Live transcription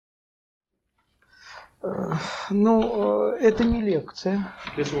Ну, это не лекция.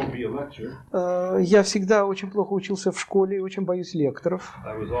 This won't be a lecture. Я всегда очень плохо учился в школе и очень боюсь лекторов.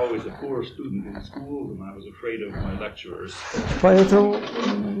 I was always a poor student in school, and I was afraid of my lecturers. Поэтому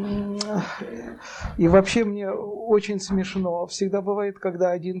и вообще мне очень смешно всегда бывает,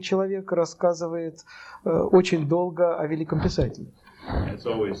 когда один человек рассказывает очень долго о великом писателе. It's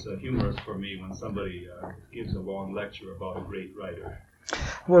always humorous for me when somebody gives a long lecture about a great writer.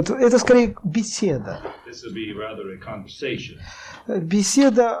 Вот, это скорее беседа. This would be rather a conversation.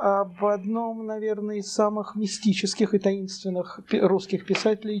 Беседа об одном, наверное, из самых мистических и таинственных русских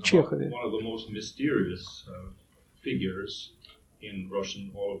писателей Чехове. One of the most mysterious figures in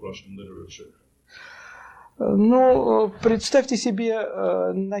all of Russian literature. Ну, представьте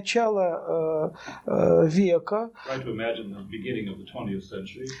себе начало века.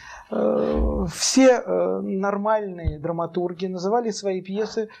 Все нормальные драматурги называли свои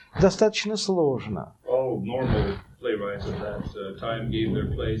пьесы достаточно сложно.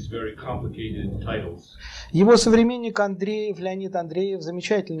 Его современник Леонид Андреев,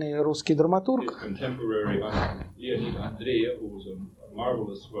 замечательный русский драматург,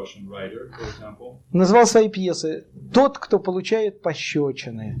 назвал свои пьесы «Тот, кто получает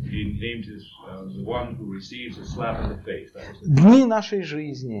пощечины», «Дни нашей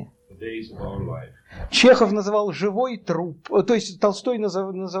жизни». Чехов называл «Живой труп», то есть Толстой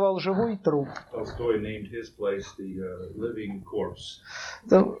называл «Живой труп».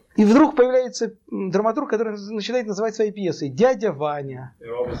 И вдруг появляется драматург, который начинает называть свои пьесы «Дядя Ваня».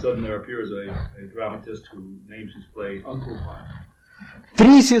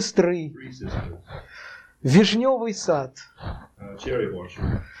 «Три сестры», «Вишневый сад».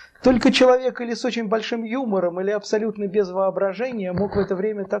 Только человек или с очень большим юмором, или абсолютно без воображения мог в это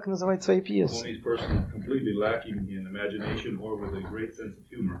время так называть свои пьесы.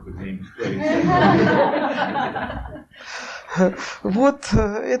 Вот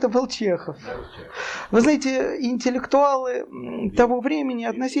это был Чехов. Вы знаете, интеллектуалы того времени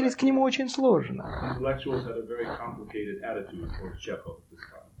относились к нему очень сложно.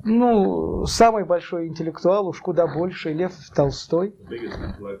 Ну, самый большой интеллектуал, уж куда больше, Лев Толстой,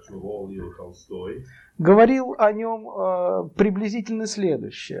 говорил о нем приблизительно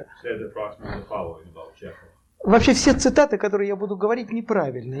следующее. Вообще все цитаты, которые я буду говорить,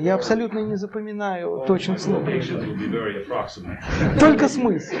 неправильные. Я абсолютно не запоминаю точно слов. Только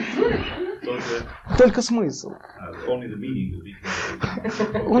смысл. Только смысл.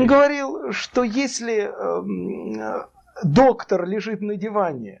 Он говорил, что если доктор лежит на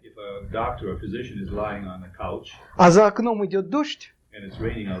диване, а за окном идет дождь,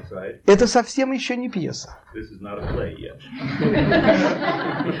 это совсем еще не пьеса.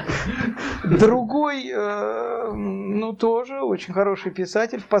 Другой, ну тоже очень хороший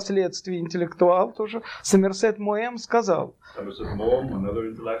писатель, впоследствии интеллектуал тоже, Сомерсет Моэм сказал: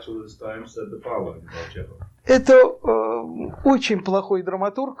 это очень плохой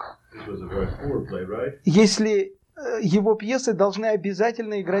драматург, если его пьесы должны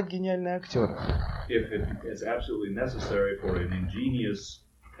обязательно играть гениальные актеры.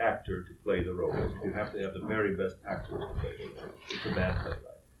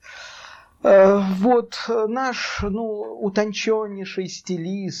 Вот наш, утонченнейший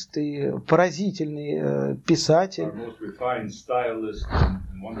стилист и поразительный писатель,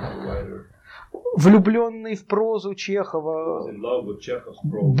 влюбленный в прозу Чехова,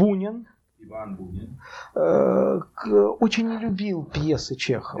 Бунин, очень не любил пьесы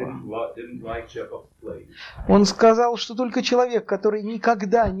Чехова. Он сказал, что только человек, который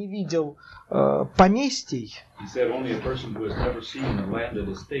никогда не видел поместий,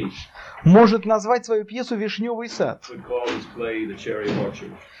 может назвать свою пьесу «Вишневый сад».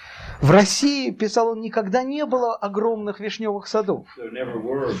 В России, писал он, никогда не было огромных вишневых садов.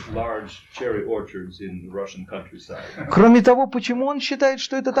 Кроме того, почему он считает,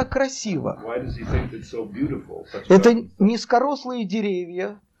 что это так красиво? Это низкорослые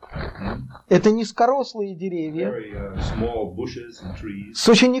деревья. Это низкорослые деревья с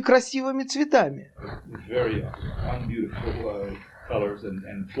очень некрасивыми цветами.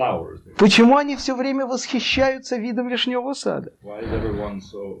 Почему они все время восхищаются видом вишневого сада?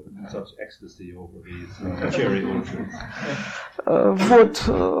 Вот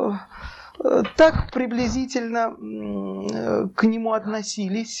так приблизительно к нему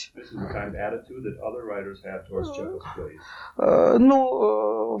относились.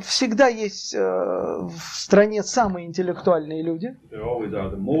 Ну, всегда есть в стране самые интеллектуальные люди,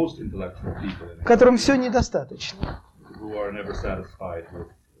 которым все недостаточно.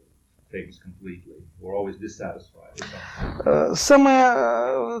 things completely. We're always dissatisfied.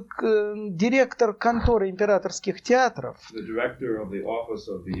 Директор конторы императорских театров, The director of the office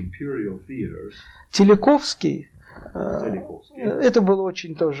of the imperial theaters, Телековский, это был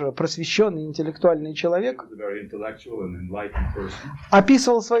очень тоже просвещенный, интеллектуальный человек,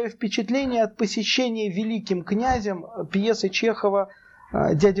 описывал свое впечатление от посещения великим князем пьесы Чехова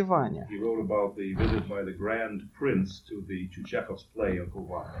 «Дядя Ваня».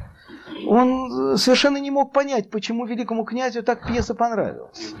 Он совершенно не мог понять, почему великому князю так пьеса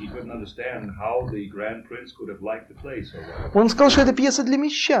понравилась. Он сказал, что это пьеса для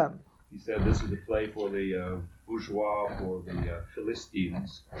мещан.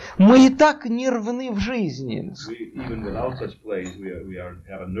 Мы и так нервны в жизни.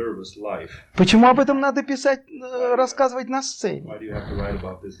 Почему об этом надо писать, рассказывать на сцене?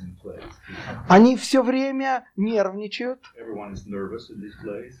 Они все время нервничают,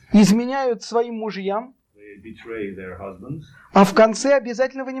 изменяют своим мужьям, а в конце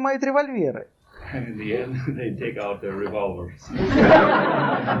обязательно вынимают револьверы. And in the end, they take out their revolvers.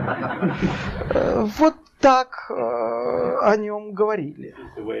 Вот так о нем говорили.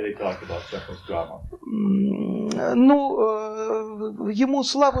 Ну, ему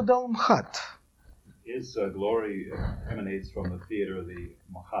славу дал МХАТ. His glory emanates from the theater, the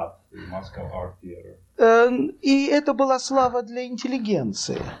MAHAT, the Moscow Art Theater. И это была слава для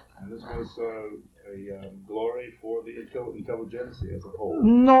интеллигенции. And this was glory for the intelligentsia as a whole.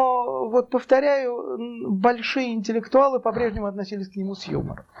 Но, вот повторяю, большие интеллектуалы по-прежнему относились к нему с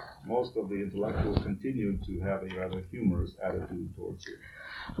юмором. Most of the intellectuals continued to have a rather humorous attitude towards it.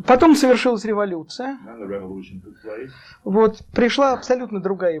 Потом совершилась революция. Then the revolution took place. Вот, пришла абсолютно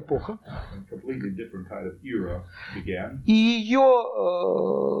другая эпоха. A completely different kind of era began. И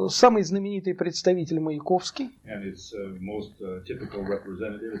ее самый знаменитый представитель Маяковский. And its most typical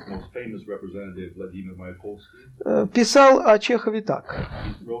representative, its most famous representative, Vladimir Mayakovsky, писал о Чехове так.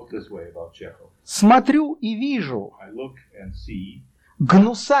 He wrote this way about Chekhov. Смотрю и вижу, I look and see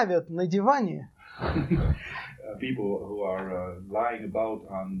гнусавят на диване. People who are lying about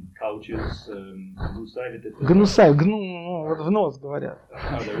on couches, гнусавят, вот в нос говорят.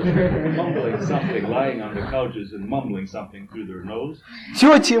 They're mumbling something, lying on the couches and mumbling something through their nose.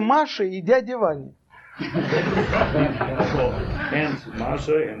 Тети Маша и дядя Ваня. Aunt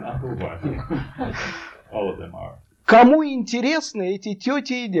Masha and Uncle Vanya. All of them are. Кому интересны эти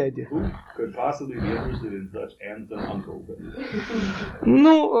тети и дяди?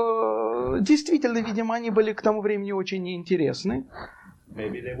 Ну, действительно, видимо, они были к тому времени очень неинтересны.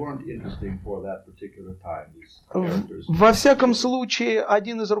 Во всяком случае,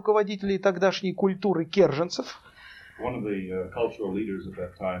 один из руководителей тогдашней культуры, Керженцев,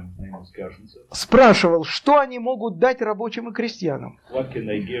 спрашивал, что они могут дать рабочим и крестьянам.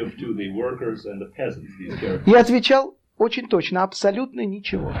 И отвечал очень точно, абсолютно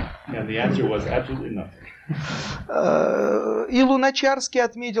ничего. И Луначарский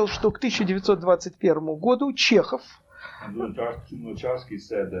отметил, что к 1921 году Чехов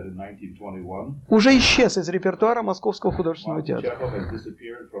уже исчез из репертуара Московского художественного театра.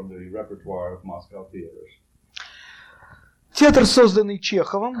 Театр, созданный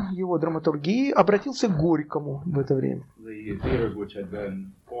Чеховым, его драматургией, обратился к Горькому в это время.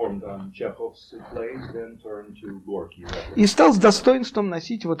 И стал с достоинством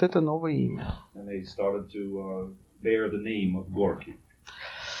носить вот это новое имя.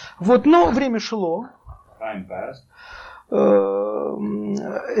 Вот, но время шло.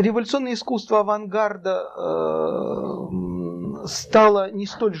 Революционное искусство авангарда стало не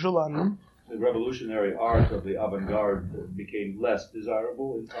столь желанным. The revolutionary art of the avant-garde became less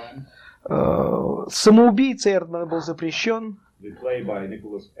desirable in time. Самоубийца Эрдмана был запрещен. The play by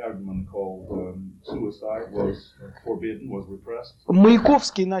Nicholas Erdmann called Suicide was forbidden, was repressed.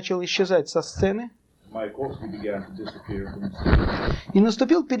 Маяковский начал исчезать со сцены. Mayakovsky began to disappear from the stage. И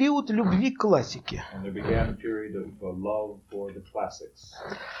наступил период любви к классике. And there began a period of love for the classics.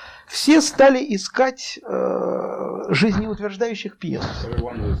 Все стали искать жизнеутверждающих пьес.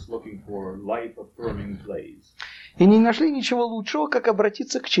 И не нашли ничего лучшего, как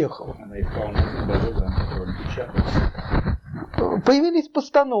обратиться к Чехову. Появились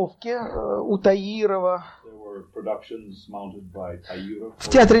постановки у Таирова, в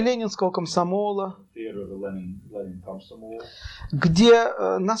театре Ленинского комсомола, где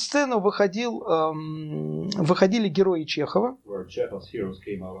на сцену выходили герои Чехова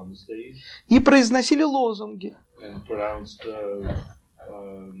и произносили лозунги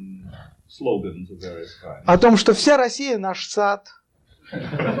о том, что вся Россия наш сад.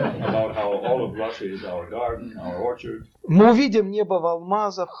 Мы увидим небо в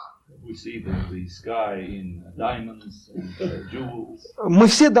алмазах. We see the sky in diamonds and jewels. Мы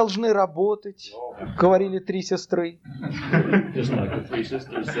все должны работать, говорили три сестры. Just like the three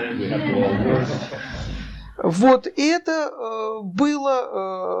sisters said, we have to all work. Вот, и это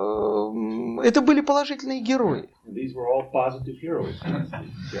были положительные герои. These were all positive heroes.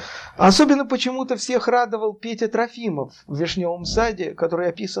 Особенно почему-то всех радовал Петя Трофимов в «Вишневом саде», который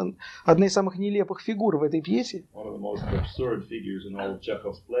описан одной из самых нелепых фигур в этой пьесе. One of the most absurd figures in all of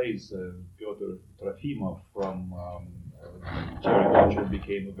Chekhov's plays, Pyotr Trofimov from Cherry Orchard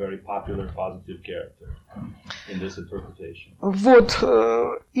became a very popular positive character in this interpretation. Вот,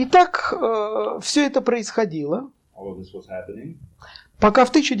 и так все это происходило, All of this was happening. Пока в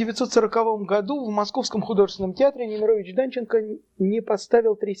 1940 году в Московском художественном театре Немирович Данченко не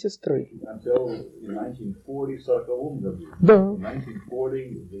поставил «Три сестры». Until in 1940 году. Да. In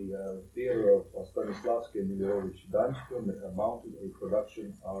 1940, the theater of Stanislavski and Nemirovich Danchенко mounted a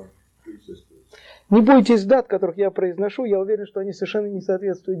production of Three Sisters. Не бойтесь дат, которых я произношу, я уверен, что они совершенно не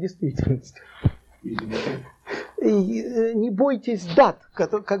соответствуют действительности. И не бойтесь дат,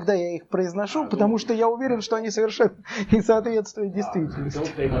 когда я их произношу, потому что я уверен, что они совершенно не соответствуют действительности.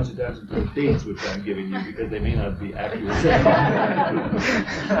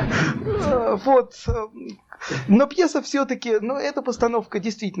 Вот. Но пьеса все-таки, эта постановка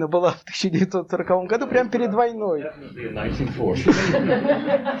действительно была в 1940 году, прямо перед войной.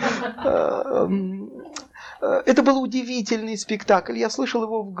 Это был удивительный спектакль. Я слышал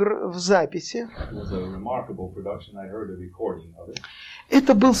его в записи.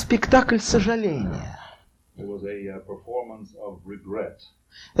 Это был спектакль сожаления.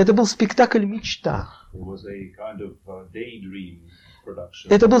 Это был спектакль мечта.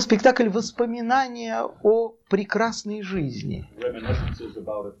 Это был спектакль воспоминания о прекрасной жизни.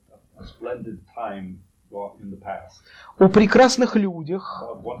 О прекрасных людях,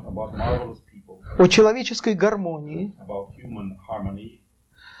 о человеческой гармонии.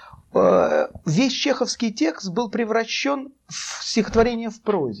 Весь чеховский текст был превращен в стихотворение в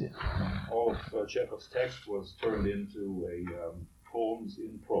прозе.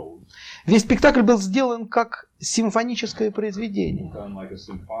 Весь спектакль был сделан как симфоническое произведение.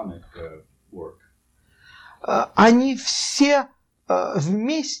 Они все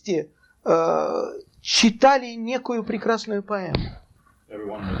вместе читали некую прекрасную поэму.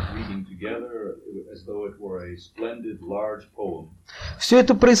 Все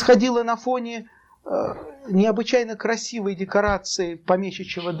это происходило на фоне необычайно красивой декорации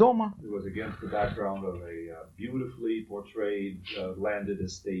помещичьего дома.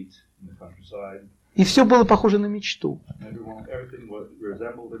 И все было похоже на мечту.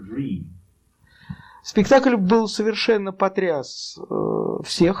 Спектакль был совершенно потряс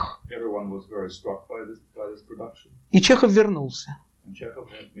всех. И Чехов вернулся.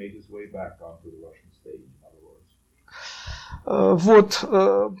 Вот.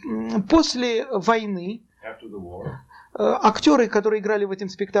 После войны актеры, которые играли в этом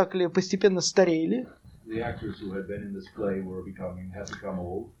спектакле, постепенно старели.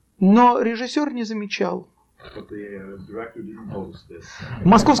 Но режиссер не замечал. В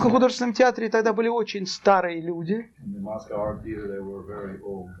Московском художественном театре тогда были очень старые люди.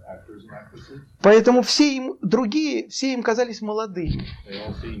 Поэтому все им казались молодыми.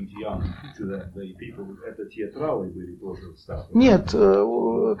 Нет,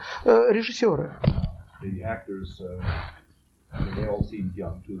 режиссеры.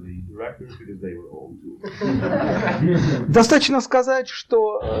 Достаточно сказать,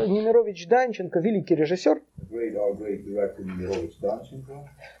 что Немирович Данченко, великий режиссер,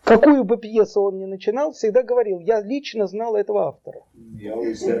 какую бы пьесу он ни начинал, всегда говорил: я лично знал этого автора. И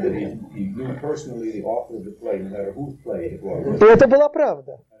это была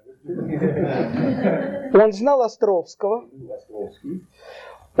правда. Он знал Островского,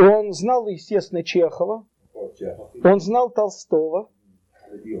 он знал, естественно, Чехова, он знал Толстого.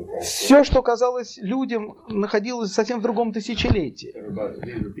 Все, что казалось людям, находилось совсем в другом тысячелетии.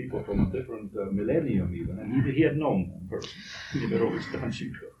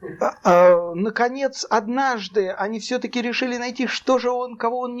 Наконец, однажды они все-таки решили найти,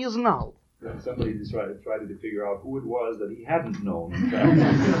 кого он не знал.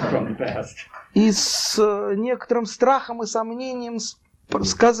 И с некоторым страхом и сомнением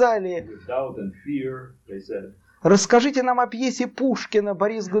сказали: расскажите нам о пьесе Пушкина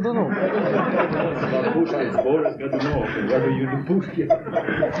 «Борис Годунов».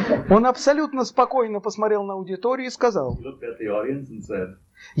 Он абсолютно спокойно посмотрел на аудиторию и сказал: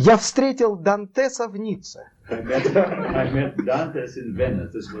 Я встретил Дантеса в Ницце. I met Dantes in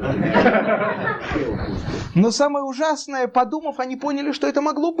Venice. This was the Но самое ужасное, подумав, они поняли, что это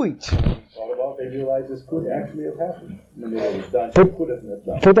могло быть.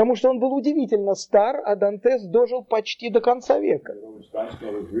 Потому что он был удивительно стар, а Дантес дожил почти до конца века.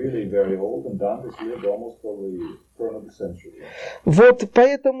 Вот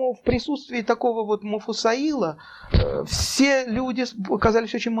поэтому в присутствии такого вот Муфусаила все люди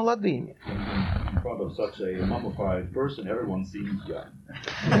оказались очень молодыми.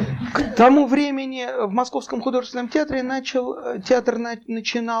 К тому времени в Московском художественном театре театр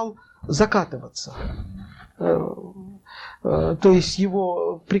начинал закатываться. То есть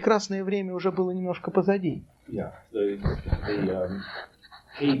его прекрасное время уже было немножко позади.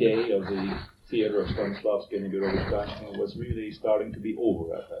 Heyday of the theater of Stanislavski and Nibirovich-Danshkin was really starting to be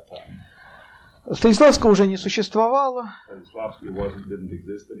over at that time. Станиславского уже не существовало.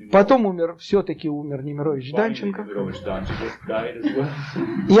 Потом все-таки умер Немирович Данченко.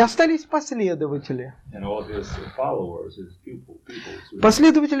 И остались последователи.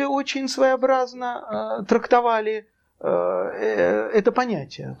 Последователи очень своеобразно трактовали это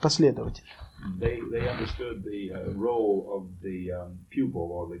понятие последователь. They understood the role of the pupil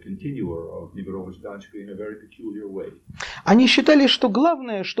or the continuer of Nibirovich-Danshko in a very peculiar way. Они считали, что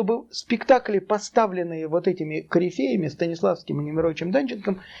главное, чтобы спектакли, поставленные вот этими корифеями, Станиславским и Немировичем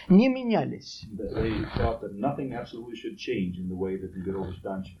Данченком, не менялись. They thought that nothing absolutely should change in the way that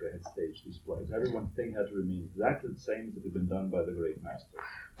Nibirovich-Danshko had staged these plays. Everything had to remain exactly the same as it had been done by the great master.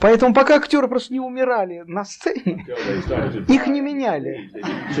 Поэтому пока актеры просто не умирали на сцене, их не меняли.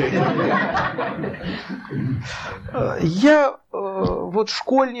 Я вот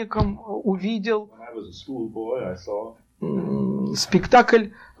школьником увидел спектакль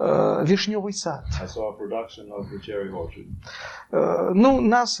 «Вишневый сад». Ну,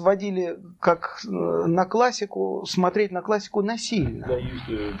 нас водили как на классику, смотреть на классику насильно.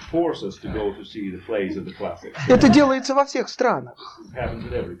 Это делается во всех странах.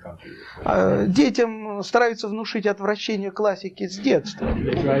 Детям стараются внушить отвращение к классике с детства.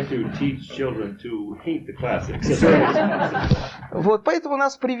 Вот, поэтому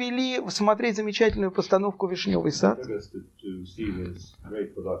нас привели смотреть замечательную постановку «Вишневый сад».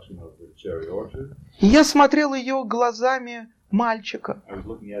 И я смотрел ее глазами мальчика.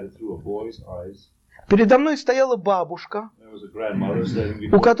 Передо мной стояла бабушка,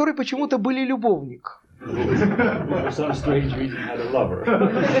 у которой почему-то были любовник.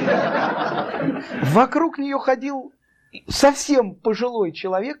 Вокруг нее ходил совсем пожилой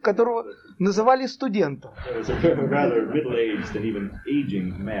человек, которого называли студентом.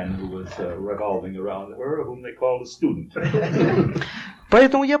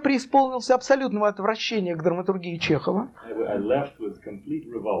 Поэтому я преисполнился абсолютного отвращения к драматургии Чехова.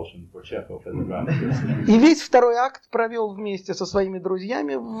 И весь второй акт провел вместе со своими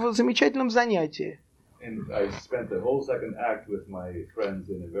друзьями в замечательном занятии.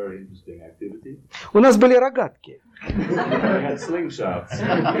 У нас были рогатки.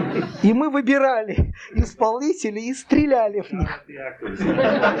 И мы выбирали исполнителей и стреляли в них.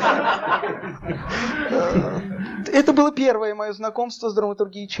 Это было первое мое знакомство с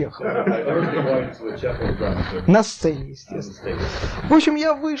драматургией Чехова. На сцене, естественно. В общем,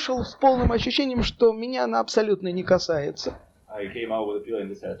 я вышел с полным ощущением, что меня она абсолютно не касается.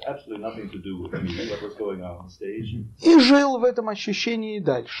 И жил в этом ощущении и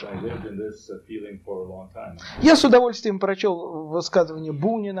дальше. Я с удовольствием прочел высказывание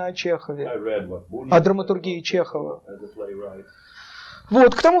Бунина о Чехове, о драматургии Чехова.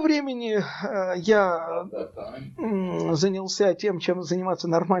 Вот, к тому времени я занялся тем, чем заниматься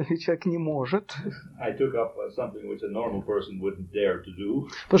нормальный человек не может.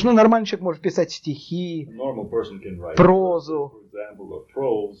 Потому что нормальный человек может писать стихи, прозу.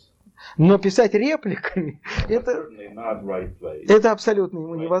 Но писать репликами, это абсолютно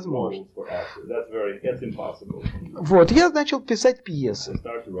ему невозможно. Вот, я начал писать пьесы.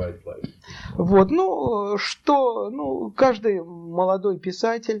 Вот, каждый молодой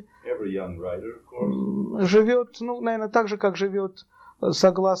писатель живет, наверное, так же, как живет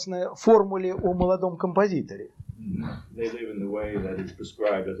согласно формуле о молодом композиторе.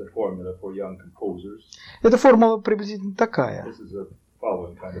 Эта формула приблизительно такая.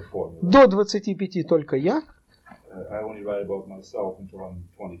 До 25 только я.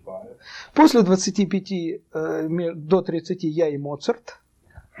 После 25 до 30 я и Моцарт.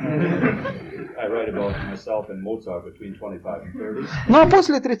 Ну а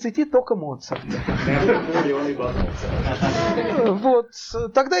после 30 только Моцарт. Вот.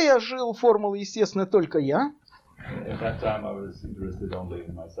 Тогда я жил формулой, естественно, только я.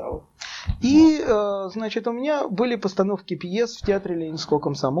 И, значит, у меня были постановки пьес в театре Ленинского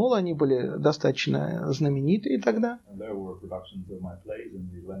комсомола, они были достаточно знаменитые тогда.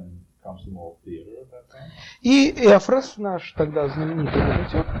 И Эфрос, наш тогда знаменитый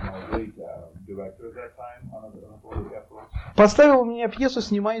режиссер, поставил у меня пьесу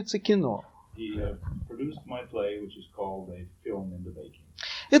 «Снимается кино».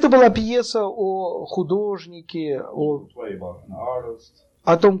 Это была пьеса о художнике,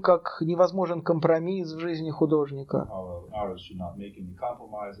 о том, как невозможен компромисс в жизни художника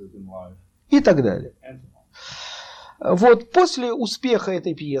и так далее. Вот после успеха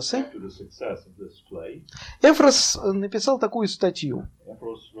этой пьесы Эфрос написал такую статью,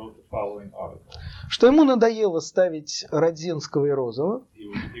 что ему надоело ставить Радзинского и Розова,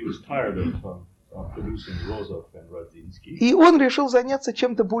 и он решил заняться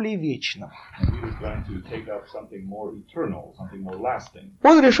чем-то более вечным.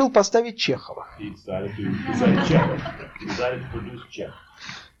 Он решил поставить Чехова.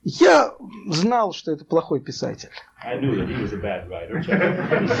 Я знал, что это плохой писатель.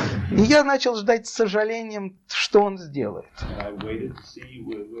 И я начал ждать с сожалением, что он сделает.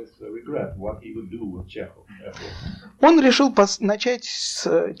 Он решил начать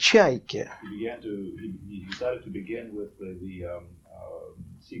с «Чайки».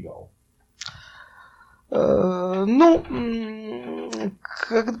 Ну,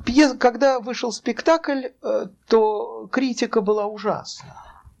 когда вышел спектакль, то критика была ужасна.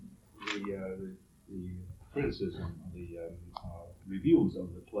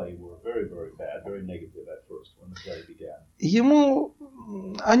 Ему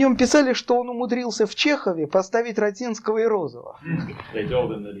о нем писали, что он умудрился в Чехове поставить Радзинского и Розова.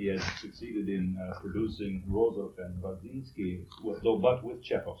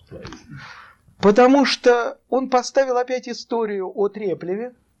 Потому что он поставил опять историю о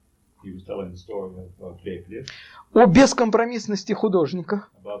Треплеве, о бескомпромиссности художника.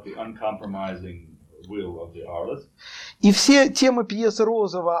 И все темы пьесы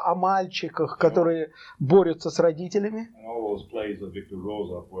Розова о мальчиках, которые борются с родителями.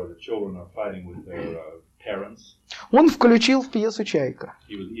 Он включил в пьесу «Чайка».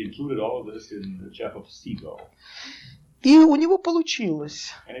 И у него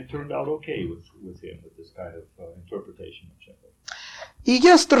получилось. И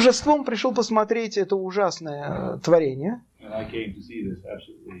я с торжеством пришел посмотреть это ужасное творение.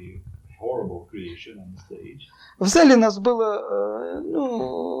 В зале нас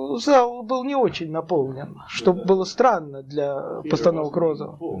было, зал был не очень наполнен, что было странно для постановок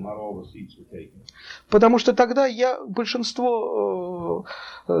Розова. Потому что тогда большинство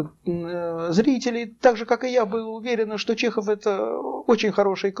зрителей, так же как и я, было уверено, что Чехов это очень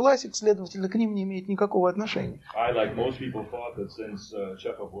хороший классик, следовательно, к ним не имеет никакого отношения.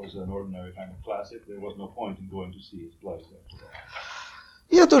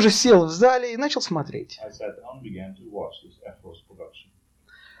 Я тоже сел в зале и начал смотреть.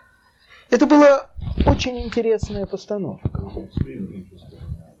 Это была очень интересная постановка.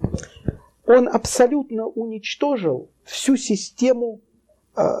 Он абсолютно уничтожил всю систему,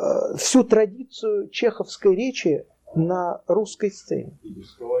 всю традицию чеховской речи на русской сцене.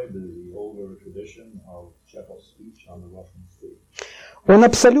 Он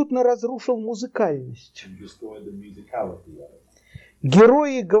абсолютно разрушил музыкальность.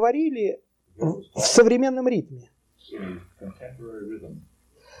 Герои говорили в современном ритме.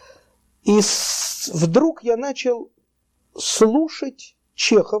 И вдруг я начал слушать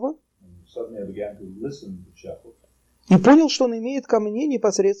Чехова и понял, что он имеет ко мне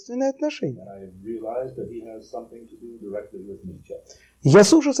непосредственное отношение. Я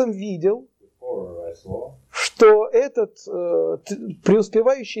с ужасом видел, что этот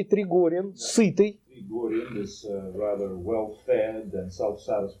преуспевающий Тригорин, сытый,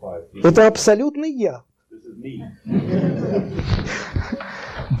 это абсолютно я.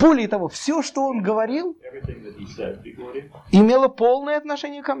 Более того, все, что он говорил, имело полное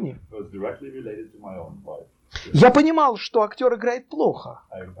отношение ко мне. Я понимал, что актер играет плохо.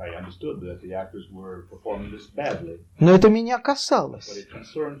 Но это меня касалось.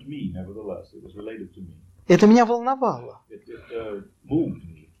 Это меня волновало.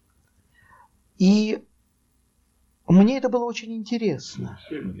 И мне это было очень интересно.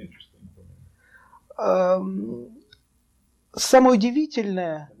 Самое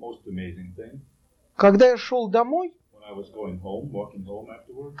удивительное, когда я шел домой,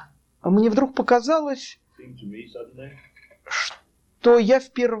 мне вдруг показалось, что я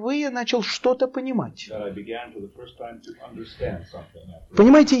впервые начал что-то понимать.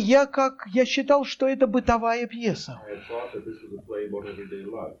 Понимаете, я считал, что это бытовая пьеса.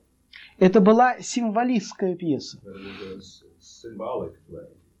 Это была символистская пьеса.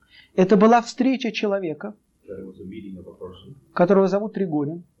 Это была встреча человека, которого зовут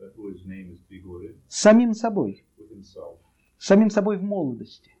Тригорин, с самим собой в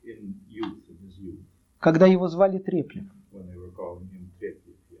молодости, когда его звали Треплев.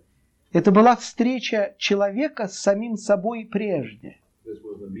 Это была встреча человека с самим собой прежде.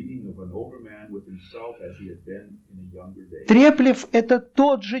 Треплев – это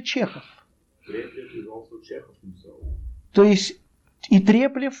тот же Чехов. То есть и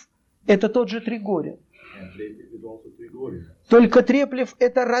Треплев – это тот же Тригорин. Только Треплев –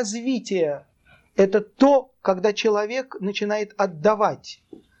 это развитие. Это то, когда человек начинает отдавать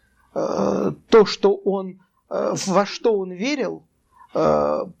то, что он, во что он верил,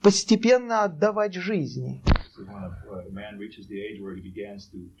 постепенно отдавать жизни.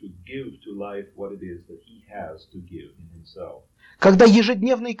 Когда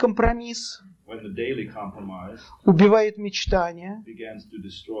ежедневный компромисс убивает мечтания,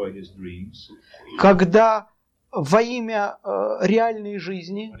 когда во имя реальной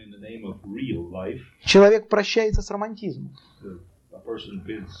жизни человек прощается с романтизмом.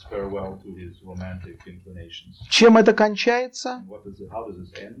 Чем это кончается?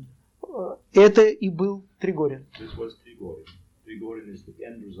 Это и был Тригорин.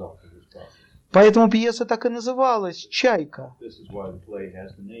 Поэтому пьеса так и называлась «Чайка».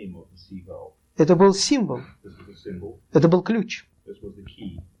 Это был символ. Это был ключ.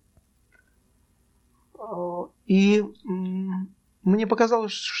 И мне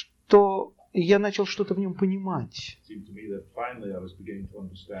показалось, что я начал что-то в нем понимать.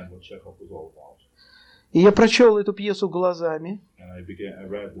 И я прочел эту пьесу глазами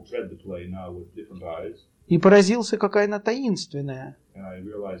и поразился, какая она таинственная.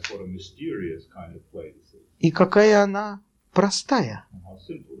 И какая она простая.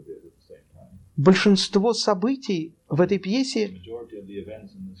 Большинство событий в этой пьесе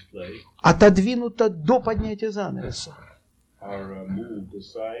отодвинуто до поднятия занавеса.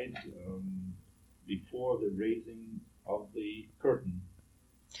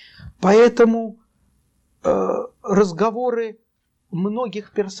 Поэтому разговоры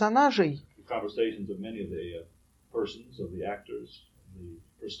многих персонажей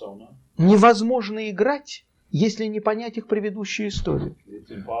невозможно играть, если не понять их предыдущую историю.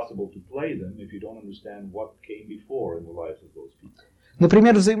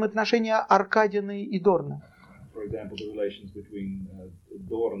 Например, взаимоотношения Аркадина и Дорна.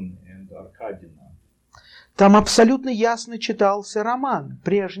 Там абсолютно ясно читался роман,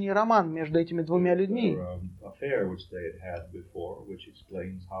 прежний роман между этими двумя людьми.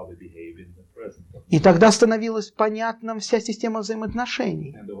 И тогда становилась понятна вся система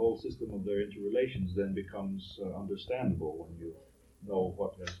взаимоотношений.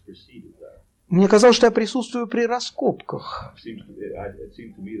 Мне казалось, что я присутствую при раскопках.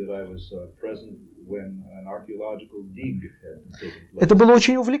 Это было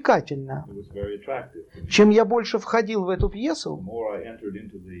очень увлекательно. Чем я больше входил в эту пьесу,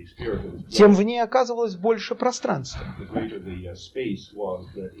 тем в ней оказывалось больше пространства.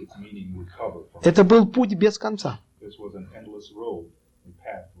 Это был путь без конца.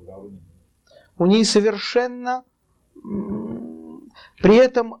 У ней совершенно... При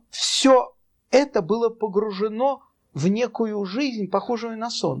этом все это было погружено в некую жизнь, похожую на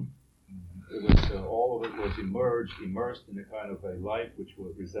сон.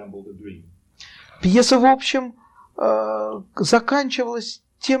 Пьеса, в общем, заканчивалась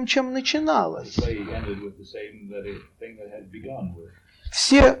тем, чем начиналась.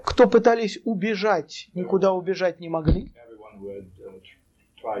 Все, кто пытались убежать, никуда убежать не могли.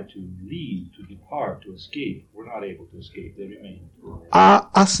 А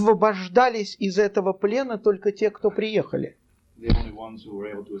освобождались из этого плена только те, кто приехали.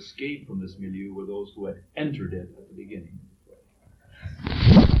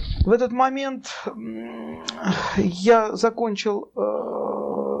 В этот момент я закончил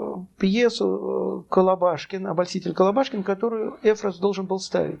пьесу «Колобашкин», «Обольститель Колобашкин», которую Эфрос должен был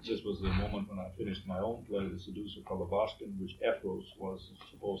ставить.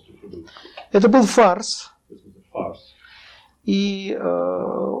 Это был фарс. И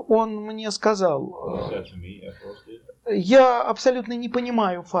он мне сказал: я абсолютно не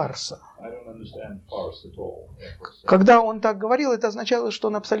понимаю фарса. Когда он так говорил, это означало, что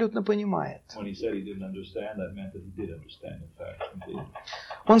он абсолютно понимает.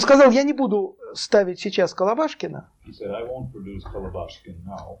 Он сказал, я не буду ставить сейчас Колобашкина. He said, I won't produce Kolobashkin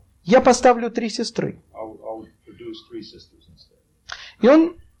now. Я поставлю «Три сестры». I'll produce Three Sisters instead. И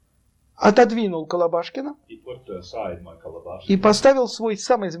он отодвинул Колобашкина He put aside my Kolobashkin. и поставил свой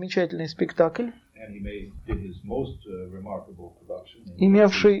самый замечательный спектакль, And he did his most remarkable production.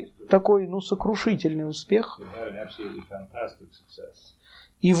 имевший такой, сокрушительный успех It had an absolutely fantastic success.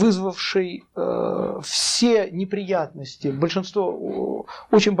 и вызвавший все неприятности,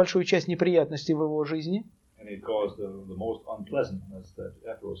 очень большую часть неприятностей в его жизни. And it caused the most unpleasantness that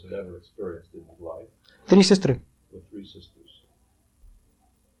Epros had ever experienced in his life. «Три сестры». With Three Sisters.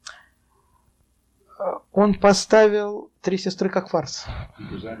 Он поставил «Три сестры» как фарс. He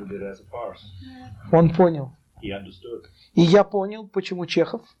presented it as a farce. Он понял. He understood. И я понял, почему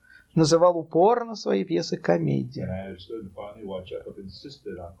Чехов называл упорно свои пьесы комедией. And I understood finally why Chekhov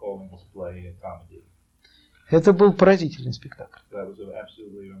insisted on calling his play a comedy. Это был поразительный спектакль. That was an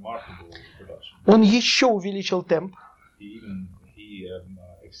absolutely remarkable production. Он еще увеличил темп. He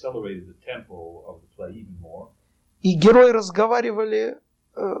accelerated the tempo of the play even more. И герои разговаривали,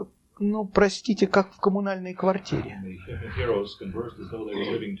 простите, как в коммунальной квартире. And the heroes conversed as though they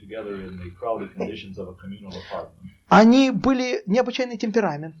were living together in the crowded conditions of a communal apartment. Они были необычайно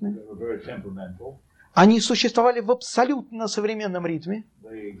темпераментны. They were very temperamental. Они существовали в абсолютно современном ритме.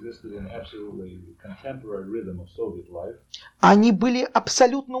 They existed in absolutely contemporary rhythm of Soviet life. Они были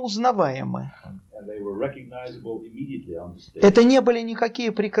абсолютно узнаваемы. And they were recognizable immediately on the stage. Это не были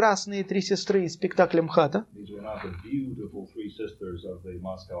никакие прекрасные «Три сестры» из спектакля МХАТа. These were not the beautiful Three Sisters of the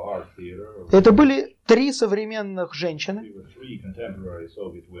Moscow Art Theater. Это были три современных женщины, They were three contemporary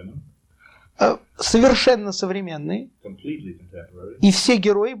Soviet women, совершенно современные, completely contemporary, и все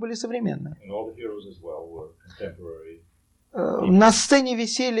герои были современные. and all the heroes as well were contemporary. На сцене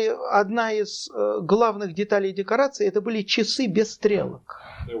висели одна из главных деталей декорации, это были часы без стрелок.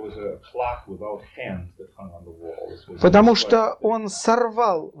 There was a clock without hands that hung on the wall. This was Потому что он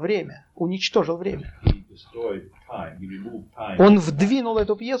сорвал время, уничтожил время. He destroyed time. He removed time. Он вдвинул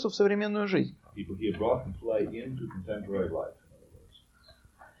эту пьесу в современную жизнь. He brought the play into contemporary life.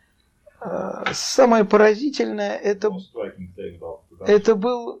 Самое поразительное, Most striking thing about the production. это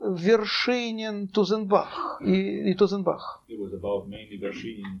был Вершинин, Тузенбах и Тузенбах. It was about mainly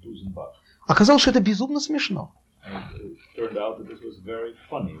Vershinin and Tuzenbach. Оказалось, что это безумно смешно. And it turned out that this was very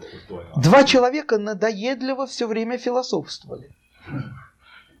funny what was going on. Два человека надоедливо все время философствовали.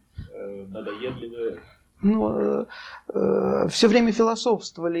 Надоедливо. Все время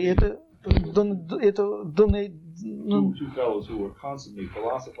философствовали. Это Two fellows who were constantly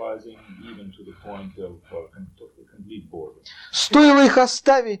philosophizing, even to the point of complete boredom. Стоило их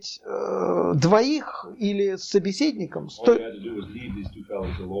оставить двоих или с собеседником, All you had to do was leave these two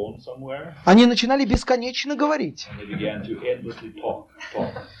fellows alone somewhere, они начинали бесконечно говорить. and they began to endlessly talk.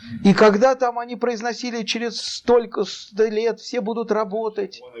 И когда там они произносили через столько лет все будут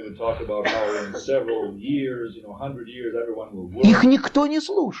работать, When they would talk about how in several years, 100 years, everyone will work, их никто не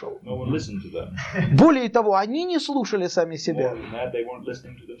слушал. no one listened to them. Более того, они не слушали сами себя. More than that, they weren't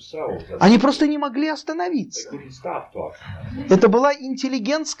listening to themselves. Они просто не могли They остановиться. couldn't stop talking. Это была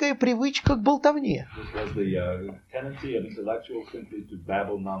интеллигентская привычка к болтовне. This was the tendency of intellectuals simply to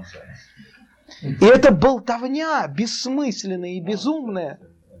babble nonsense. И эта болтовня, бессмысленная и безумная,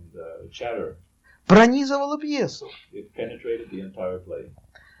 And chatter. пронизывала пьесу. It penetrated the entire play.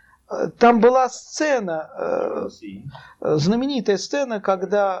 Там была сцена, Scene. знаменитая сцена,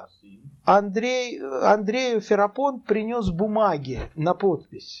 когда Scene. Андрею Ферапонт принес бумаги на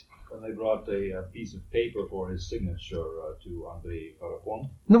подпись. When they brought a piece of paper for his signature to Andrei Farapon.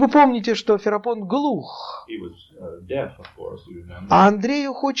 Ну, вы помните, что Ферапонт глух. He was deaf, of course, you remember. А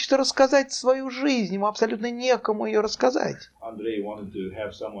Андрею хочется рассказать свою жизнь, ему абсолютно некому ее рассказать. Andrei wanted to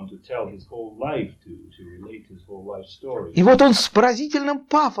have someone to tell his whole life to relate his whole life story. И вот он с поразительным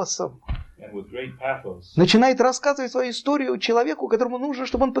пафосом And with great pathos, начинает рассказывать свою историю человеку, которому нужно,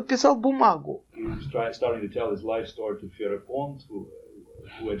 чтобы он подписал бумагу. he was starting to tell his life story to Farapon,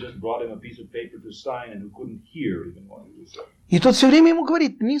 who had just brought him a piece of paper to sign and who couldn't hear even what he was saying. И тот все время ему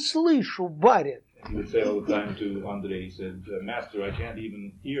говорит: не слышу, барин. He would say all the time to Andrei, he said, Master, I can't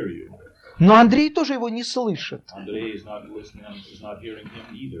even hear you. Но Андрей тоже его не слышит. Andrei is not listening, is not hearing him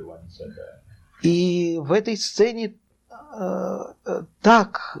either when he said that. И в этой сцене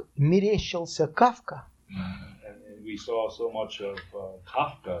так мерещился Кафка, And we saw so much of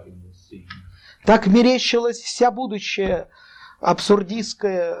Kafka in this scene. так мерещилась вся будущая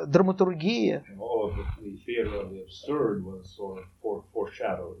абсурдистская драматургия. And all of the theater of the absurd was sort of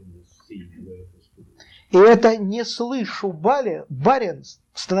foreshadowed in this scene. The way it was produced. И это «не слышу, барин»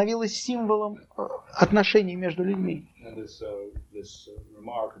 становилось символом отношений между людьми. This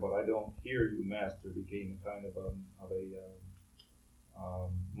remark about "I don't hear you, Master" became a kind of a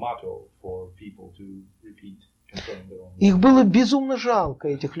motto for people to repeat concerning their own. Их было безумно жалко,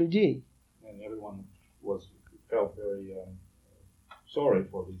 этих людей. And everyone felt very sorry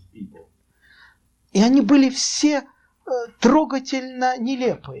for these people. И они были все трогательно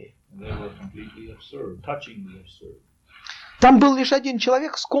нелепые. And they were completely absurd, touchingly absurd. Там был лишь один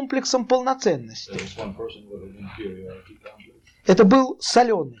человек с комплексом полноценности. There was one person with an inferiority complex. Это был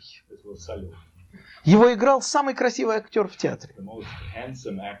Соленый. This was Salut. Его играл самый красивый актер в театре. The most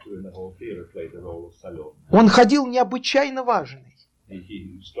handsome actor in the whole theater played the role of Salut. Он ходил необычайно важный.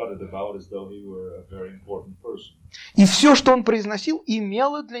 He strutted about as though he were a very important person. И все, что он произносил,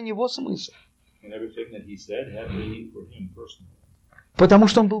 имело для него смысл. And everything that he said had meaning for him personally. Потому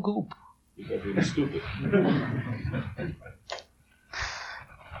что он был глуп. Because he was stupid.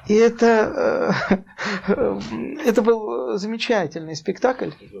 И это был замечательный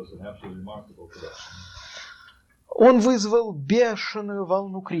спектакль. It was an absolutely remarkable production. Он вызвал бешеную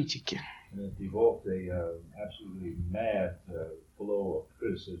волну критики. And it evoked a absolutely mad flow of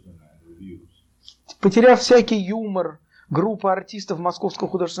criticism and reviews. Потеряв всякий юмор, группа артистов Московского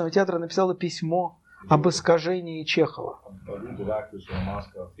художественного театра написала письмо об искажении Чехова. A group of actors from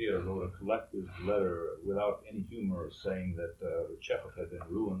Moscow Theater wrote a collective letter without any humor saying that Chekhov had been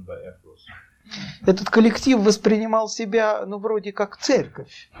ruined by Ephros. Этот коллектив воспринимал себя, вроде как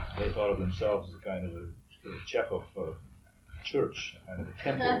церковь. They thought of themselves as a kind of a Chekhov church, kind of a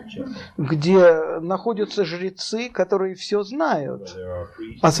temple of Chekhov. Где находятся жрецы, которые все знают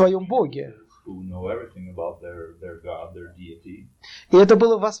о своем Боге. Who know everything about their God, their deity. И это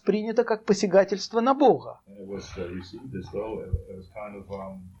было воспринято как посягательство на Бога. And it was received as though it was kind of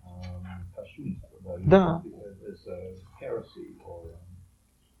Да. as a heresy or.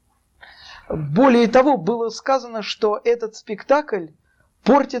 Более того, было сказано, что этот спектакль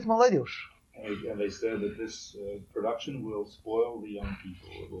портит молодежь. And they said that this production will spoil the young people,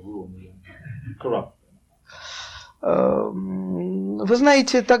 it will ruin the young people, corrupt them. Вы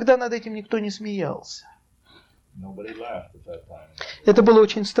знаете, тогда над этим никто не смеялся. Nobody laughed at that time. Это было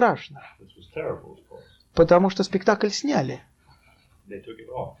очень страшно, This was terrible, of course. потому что спектакль сняли. They took it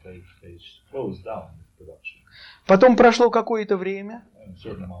off. They closed down the production. Потом прошло какое-то время, And a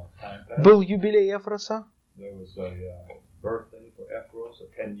certain amount of time passed. был юбилей Эфроса. There was a birthday for Ephros, a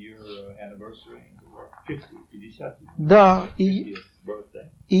 10-year anniversary, 50th Да, и 50th birthday.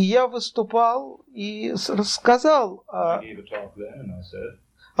 я выступал и рассказал I gave a talk then, and I said,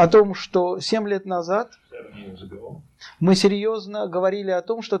 о том, что 7 лет назад 7 years ago, мы серьезно говорили о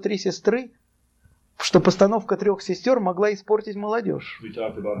том, что «Три сестры», что постановка «Трех сестер» могла испортить молодежь. we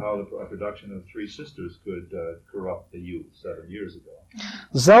talked about how the production of Three Sisters could corrupt the youth 7 years ago.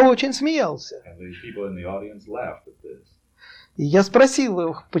 Зал очень смеялся. And the people in the audience laughed at this. И я спросил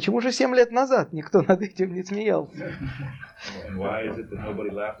их, почему же 7 лет назад никто над этим не смеялся? And why is it that nobody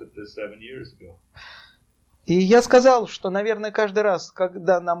laughed at this 7 years ago? И я сказал, что, наверное, каждый раз,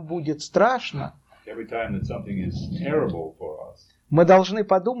 когда нам будет страшно, Every time that something is terrible for us, мы должны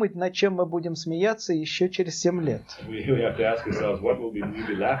подумать, над чем мы будем смеяться еще через 7 лет. we have to ask ourselves, what will we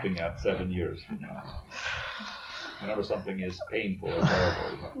be laughing at 7 years from now? Whenever something is painful or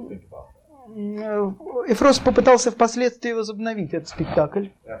terrible, we have to think about that. Эфрос попытался впоследствии возобновить этот спектакль.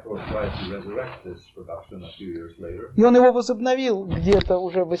 Ephros tried to resurrect this production a few years later. И он его возобновил где-то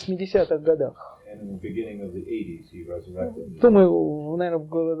уже в 80-х годах. And in the beginning of the 80s, he resurrected it. Думаю, наверное, в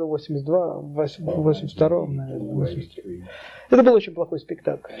году 82, 82-м, наверное, 83. 83. Это был очень плохой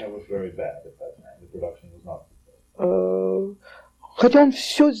спектакль. And it was very bad at that time. The production was not. Хотя он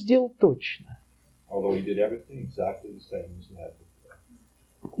все сделал точно. Although he did everything exactly the same as he had before.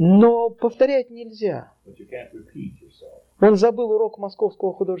 Но повторять нельзя. But you can't repeat yourself. Он забыл урок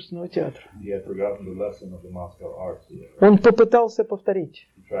Московского художественного театра. He had forgotten the lesson of the Moscow Art Theater. Он попытался повторить.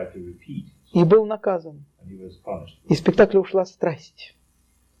 He tried to repeat. И был наказан. And he was punished. Из спектакля ушла страсть.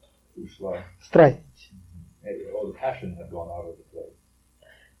 Ушла. Страсть. All the passion had gone out of the play.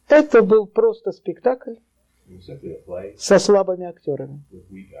 Это был просто спектакль It was simply a play со слабыми актерами. with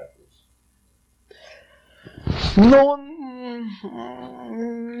weak actors. Но он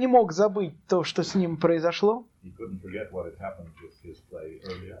не мог забыть то, что с ним произошло. He couldn't forget what had happened with his play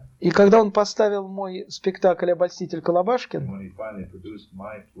earlier. И когда он поставил мой спектакль «Обольститель And Колобашкин», when he finally produced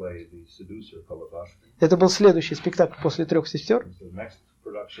my play, The Seducer Kolobashkin, это был следующий спектакль после «Трех сестер», it was the next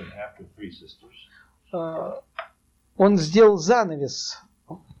production after Three Sisters. он сделал занавес,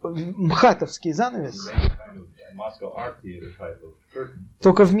 мхатовский занавес, He made a kind of Moscow Art Theater type of curtain.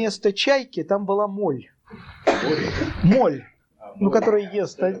 только вместо чайки там была моль. Woody, Моль. ну, который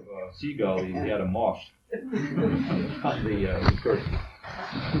ест. Seagull, he had a moth on the curtain.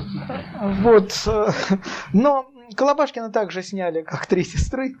 Вот. Но Колобашкина также сняли, как «Три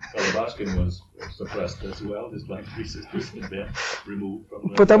сестры».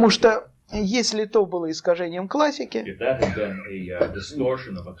 Потому что если то было искажением классики,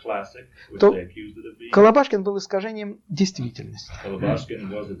 то Колобашкин был искажением действительности.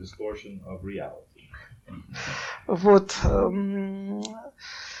 Вот.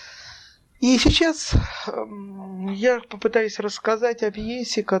 И сейчас я попытаюсь рассказать о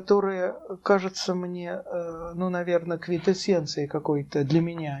пьесе, которая кажется мне, ну, наверное, квинтэссенцией какой-то для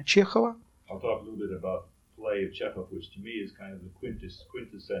меня Чехова.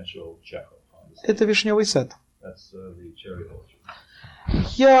 Это «Вишневый сад».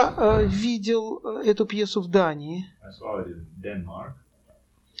 Я видел эту пьесу в Дании,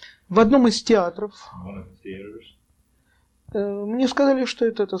 в одном из театров. Мне сказали, что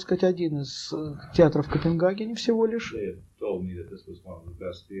это, так сказать, один из театров в Копенгагене всего лишь.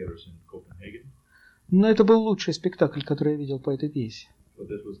 Но это был лучший спектакль, который я видел по этой пьесе.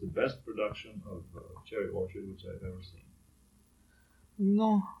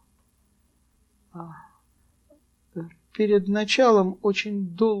 Но перед началом очень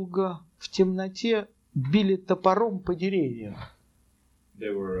долго в темноте били топором по деревьям.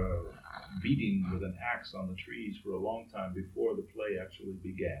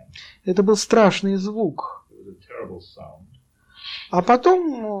 Это был страшный звук. А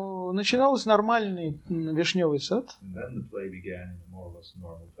потом начиналось нормальный «Вишневый сад».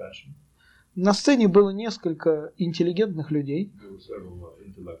 На сцене было несколько интеллигентных людей,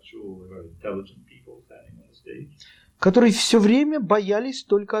 которые все время боялись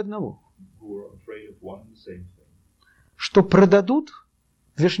только одного, что продадут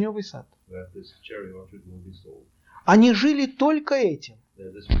 «Вишневый сад». Они жили только этим.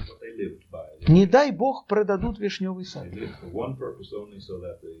 Не дай Бог продадут «Вишневый сад».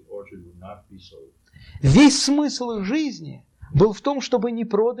 Весь смысл их жизни был в том, чтобы не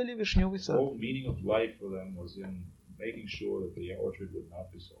продали «Вишневый сад».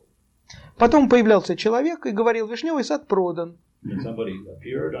 Потом появлялся человек и говорил: «Вишневый сад продан».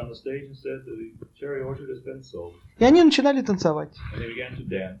 И они начинали танцевать.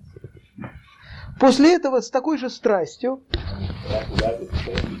 После этого с такой же страстью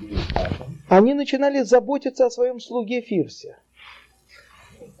они начинали заботиться о своем слуге Фирсе.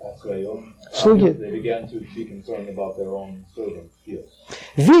 Слуге.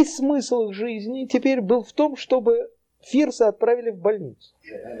 Весь смысл их жизни теперь был в том, чтобы Фирса отправили в больницу.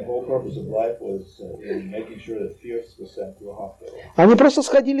 Они просто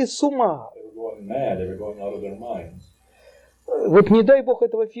сходили с ума. Вот не дай Бог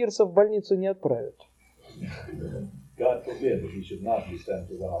этого Фирса в больницу не отправят.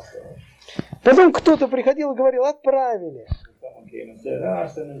 Потом кто-то приходил и говорил: отправили.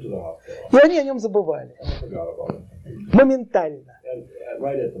 И они о нем забывали. Моментально.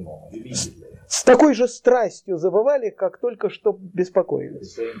 С такой же страстью забывали, как только что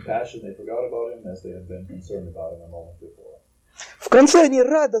беспокоились. В конце они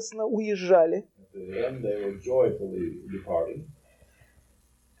радостно уезжали.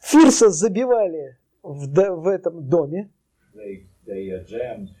 Фирса забивали в этом доме.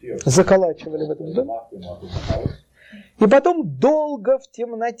 Заколачивали в этом доме. И потом долго в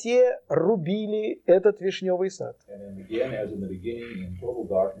темноте рубили этот вишневый сад.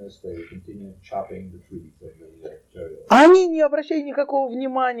 Они не обращали никакого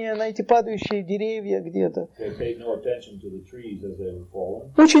внимания на эти падающие деревья где-то.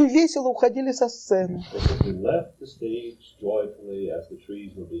 Очень весело уходили со сцены.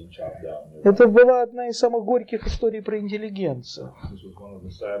 Это была одна из самых горьких историй про интеллигенцию.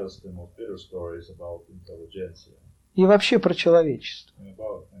 И вообще про человечество.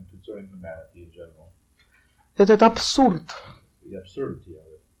 Этот абсурд,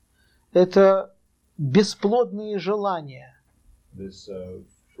 это бесплодные желания,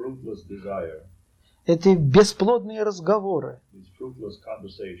 это бесплодные разговоры,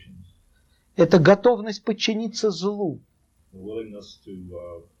 это готовность подчиниться злу.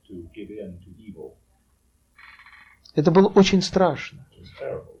 Это было очень страшно.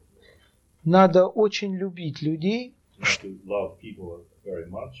 Надо очень любить людей,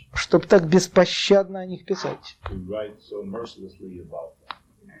 чтобы так беспощадно о них писать.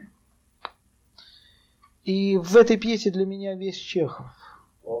 И в этой пьесе для меня весь Чехов.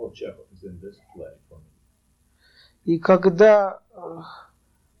 И когда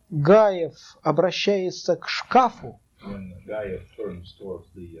Гаев обращается к шкафу,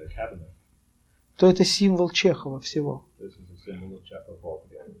 то это символ Чехова всего. symbol of Chekhov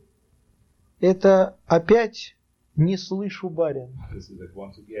altogether. Это опять «не слышу, барин». This is like,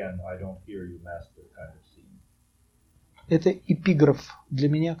 once again, I don't hear you, master, kind of scene. Это эпиграф для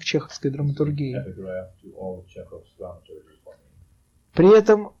меня к чеховской драматургии. Epigraph to all of Chekhov's dramaturgy for me. При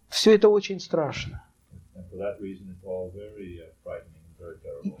этом все это очень страшно. And for that reason, it's all very frightening and very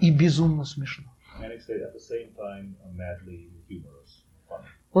terrible. И безумно смешно. And it's at the same time madly humorous, funny.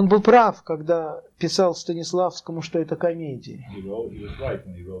 Он был прав, когда писал Станиславскому, что это комедия. He was right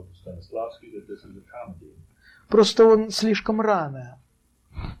when he wrote to Stanislavski that this is a comedy. Просто он слишком рано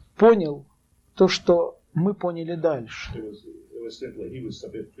понял то, что мы поняли дальше. It was simply he was a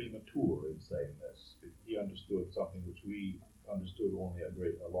bit premature in saying this. He understood something which we understood only a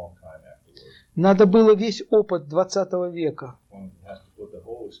long time afterwards. Надо было весь опыт 20 века One has to put the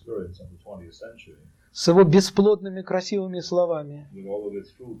whole experience of the 20th century с его бесплодными красивыми словами with all of its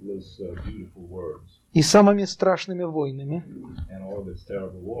fruitless, beautiful words и самыми страшными войнами, and all of its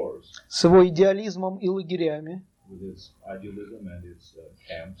terrible wars, с его идеализмом и лагерями, with its idealism and its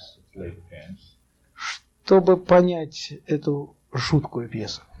camps, its labor camps, чтобы понять эту жуткую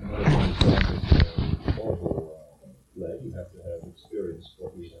пьесу. in order to understand this awful play, you have to have experienced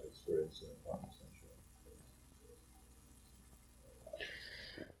what we have experienced in the 20th century.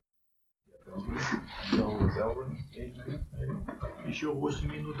 Еще 8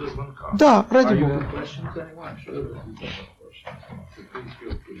 минут до звонка. Да, ради бога.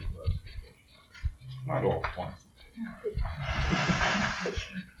 Not all at once.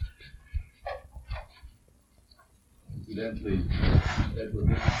 Incidentally, Edward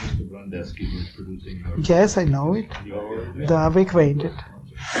Mr. Radzinsky was producing your... Yes, I know it. You already... Да, вы acquainted.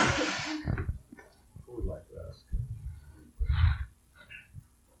 Who would like to ask?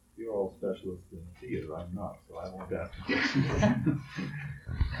 You're all specialists in theater. I'm not, so I won't ask a question.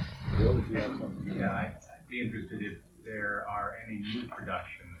 Bill, if you have something... Yeah, I'd be interested if there are any new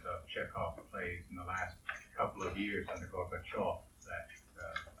productions of Chekhov plays in the last couple of years under Gorbachev that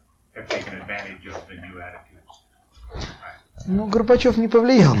have taken advantage of the new attitudes. Ну, Горбачев не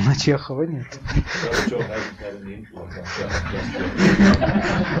повлиял на Чехова, нет. Gorbachev hasn't had any influence on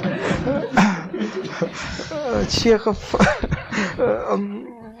Chekhov. Чехов...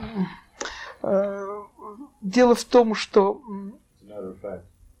 Дело в том, что As a matter of fact,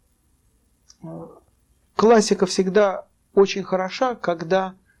 классика всегда очень хороша,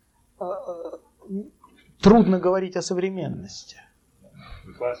 когда трудно говорить о современности.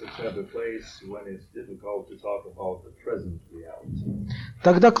 the classics have a place when it's difficult to talk about the present reality.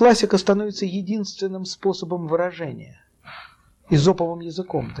 Тогда классика становится единственным способом выражения. Эзоповым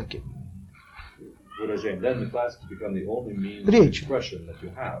языком таким. Then the classics become the only means of Речь. expression that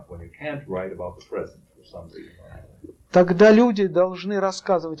you have when you can't write about the present for some reason. Тогда люди должны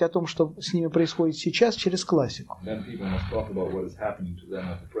рассказывать о том, что с ними происходит сейчас, через классику. Then people must talk about what is happening to them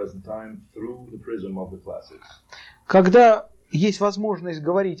at the present time through the prism of the classics. Когда есть возможность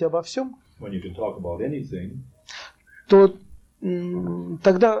говорить обо всем, When you can talk about anything, то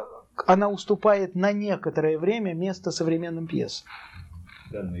тогда она уступает на некоторое время место современным пьесам.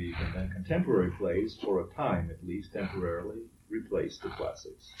 then contemporary plays, for a time at least, temporarily replace the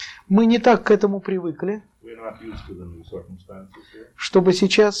classics. Мы не так к этому привыкли, We're not used to the new circumstances here. чтобы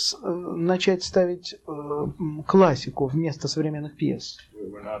сейчас начать ставить классику вместо современных пьес.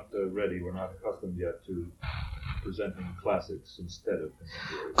 We're not ready, we're not accustomed yet to presenting classics instead of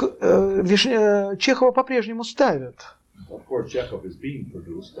contemporary. Чехова по-прежнему ставят, Of course, Chekhov is being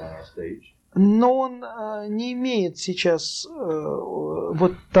produced on our stage, но он не имеет сейчас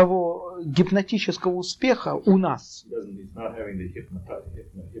вот того гипнотического успеха у нас, he's not having the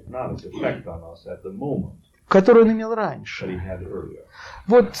hypnotic effect on us at the moment который он имел that раньше. he had earlier.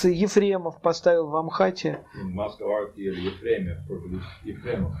 Вот Ефремов поставил в Амхате In Moscow Art Theater,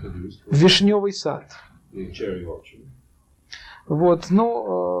 Yefremov produced «Вишневый сад». the Cherry Orchard. Вот,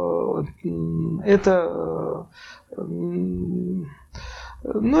 но это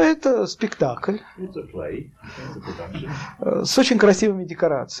спектакль It's a play, it's a production, с очень красивыми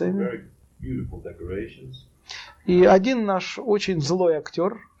декорациями. very beautiful decorations. И один наш очень злой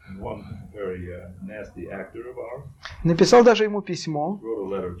актер One very nasty actor of ours написал даже ему письмо: wrote a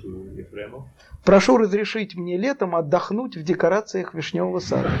letter to Yefremov. «Прошу разрешить мне летом отдохнуть в декорациях Вишневого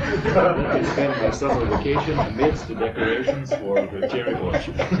сада». I spent my summer vacation amidst the decorations for the Cherry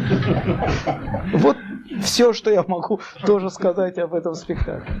Orchard. Вот все, что я могу тоже сказать об этом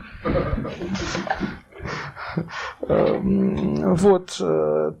спектакле. Вот,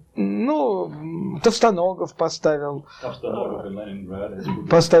 Товстоногов поставил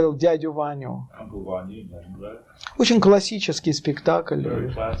дядю Ваню. Uncle Vanya in Leningrad. Очень классический спектакль. Very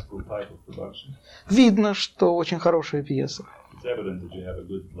classical type of production. Видно, что очень хорошая пьеса. It's evident that you have a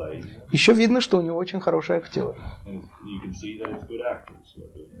good play. Еще видно, что у него очень хороший актер. And you can see that it's good actors who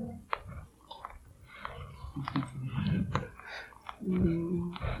are doing it.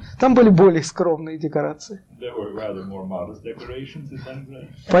 Там были более скромные декорации. There were rather more modest decorations in Leningrad.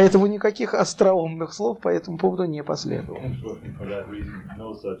 Поэтому никаких остроумных слов по этому поводу не последовало. And for that reason,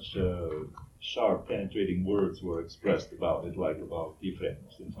 no such sharp, penetrating words were expressed about it, like about Ефремов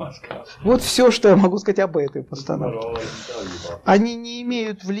in Moscow. Вот все, что я могу сказать об этой That's not постановке. all I can tell you about it. Они не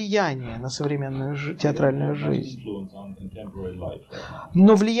имеют влияния на современную театральную Much жизнь. influence on contemporary life right now.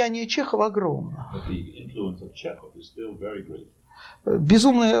 Но влияние Чехова огромно. But the influence of Chekhov is still very great.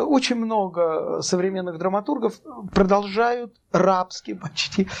 Безумно, очень много современных драматургов продолжают рабски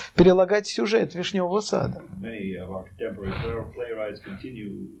почти перелагать сюжет «Вишневого сада». Many of our contemporary playwrights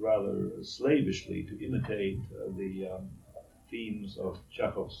continue rather slavishly to imitate the themes of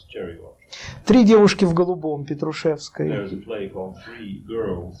Chekhov's Cherry Orchard. «Три девушки в голубом» Петрушевской. There's a play called Three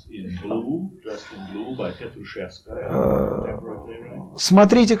Girls in Blue, Dressed in Blue by Petrushevskaya, contemporary playwright.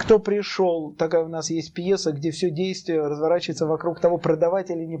 «Смотрите, кто пришел». Такая у нас есть пьеса, где все действие разворачивается вокруг того, продавать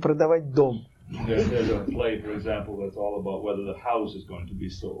или не продавать дом. There's a play, for example, that's all about whether the house is going to be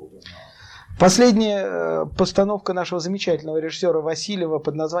sold or not. Последняя постановка нашего замечательного режиссера Васильева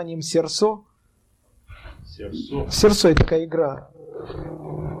под названием «Серсо». Serso, «Серсо» — это такая игра.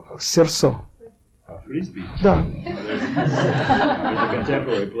 «Серсо». Frisbee. Да. There's a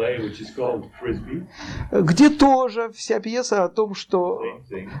contemporary play which is called Frisbee. Где тоже вся пьеса о том, что Same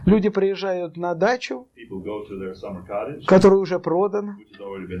thing. люди приезжают на дачу, People go to their summer cottage, которая уже продана, which has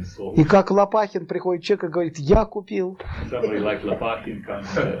already been sold. и как Лопахин приходит человек и говорит: «Я купил». Somebody like Lopakhin comes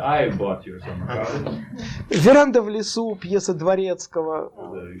and says, I bought your summer cottage. «Веранда в лесу», пьеса Дворецкого,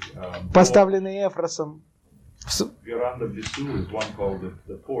 The, поставленная Эфросом. Veranda в лесу is one called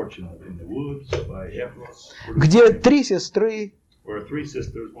The Porch in the Woods by Ephros, Где три сестры, where three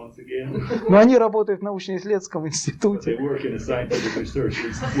sisters once again, но они работают в научно-исследовательском but they институте. work in a scientific research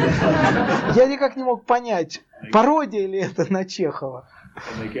institute. Я никак не мог понять, пародия ли это на Чехова,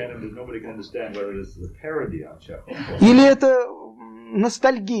 And nobody can understand whether this is a parody on Chekhov или это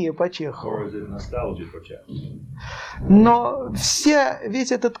ностальгия по Чехову. or is it nostalgia for Chekhov. Но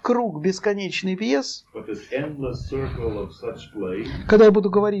весь этот круг бесконечный пьес, But this endless circle of such plays, когда я буду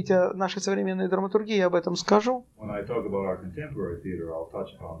говорить о нашей современной драматургии, я об этом скажу, when I talk about our contemporary theater, I'll touch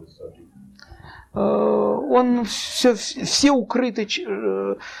upon this subject. он все укрыты,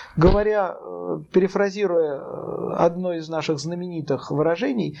 говоря, перефразируя одно из наших знаменитых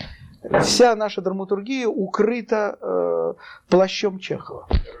выражений, вся наша драматургия укрыта плащом Чехова.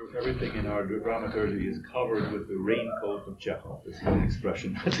 Everything in our dramaturgy is covered with the raincoat of Chekhov. This is an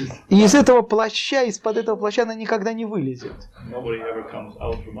expression. И из этого плаща, из-под этого плаща она никогда не вылезет. Nobody ever comes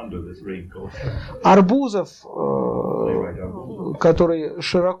out from under this raincoat. Арбузов, который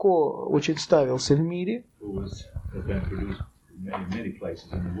широко очень ставился в мире, Who has been produced in many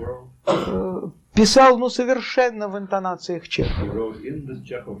places in the world. писал, совершенно в интонациях He Чехова. wrote in this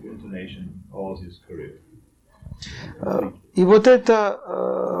Chekhov intonation all his career. И вот эта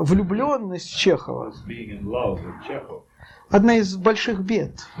влюбленность Чехова This being in love with Chekhov, одна из больших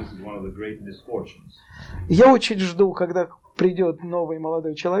бед. this is one of the great misfortunes. Я очень жду, когда придет новый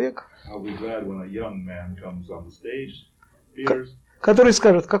молодой человек, I'll be glad when a young man comes on the stage, appears, который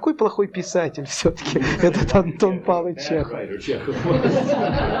скажет: какой плохой писатель все-таки этот Антон Павлович bad Чехов. writer Chekhov was.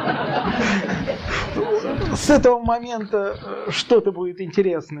 С этого момента что-то будет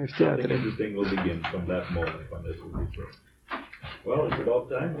интересное в Something театре. interesting will begin from that moment when this will be first. Well, it's about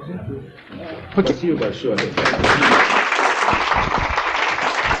time, isn't it? Спасибо большое.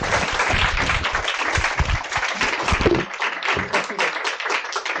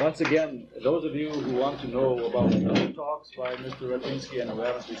 Once again, those of you who want to know about the other talks by Mr. Radzinsky and who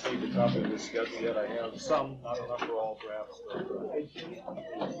haven't received a copy of this schedule yet, I have some, not enough for all perhaps. But,